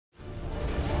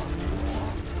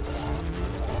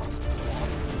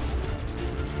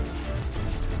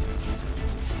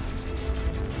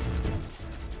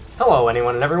Hello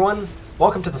anyone and everyone,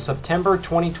 welcome to the September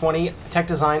 2020 Tech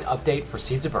Design Update for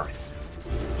Seeds of Earth.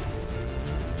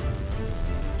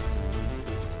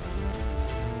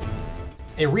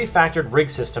 A refactored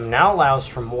rig system now allows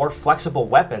for more flexible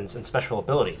weapons and special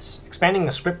abilities, expanding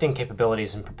the scripting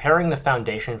capabilities and preparing the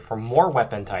foundation for more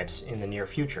weapon types in the near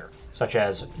future, such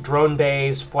as drone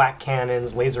bays, flak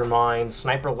cannons, laser mines,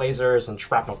 sniper lasers, and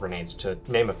shrapnel grenades, to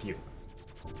name a few.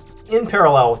 In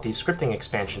parallel with these scripting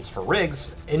expansions for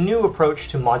rigs, a new approach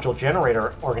to module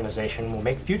generator organization will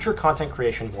make future content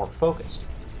creation more focused.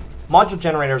 Module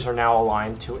generators are now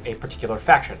aligned to a particular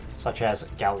faction, such as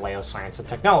Galileo Science and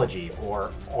Technology,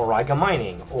 or Auriga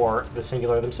Mining, or the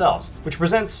Singular themselves, which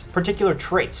presents particular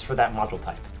traits for that module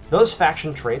type. Those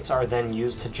faction traits are then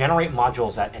used to generate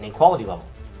modules at any quality level.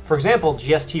 For example,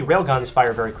 GST railguns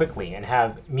fire very quickly and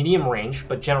have medium range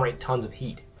but generate tons of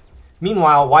heat.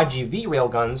 Meanwhile, YGV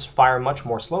railguns fire much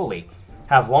more slowly,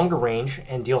 have longer range,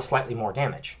 and deal slightly more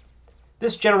damage.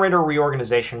 This generator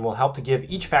reorganization will help to give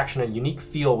each faction a unique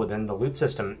feel within the loot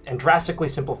system and drastically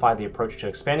simplify the approach to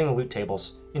expanding the loot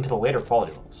tables into the later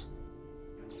quality levels.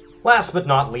 Last but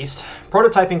not least,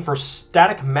 prototyping for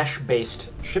static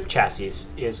mesh-based ship chassis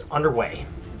is underway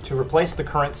to replace the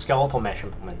current skeletal mesh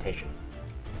implementation.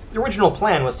 The original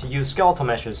plan was to use skeletal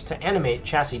meshes to animate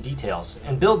chassis details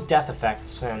and build death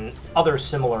effects and other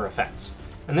similar effects,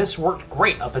 and this worked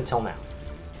great up until now.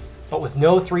 But with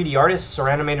no 3D artists or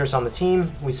animators on the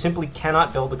team, we simply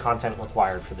cannot build the content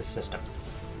required for this system.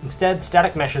 Instead,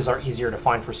 static meshes are easier to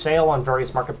find for sale on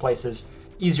various marketplaces,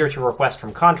 easier to request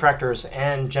from contractors,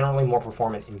 and generally more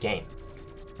performant in-game.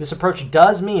 This approach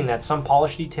does mean that some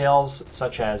polished details,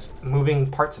 such as moving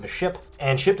parts of a ship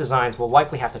and ship designs, will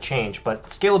likely have to change, but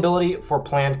scalability for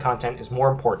planned content is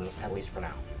more important, at least for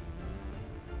now.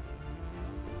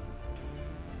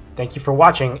 Thank you for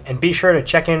watching, and be sure to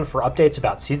check in for updates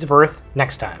about Seeds of Earth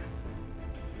next time.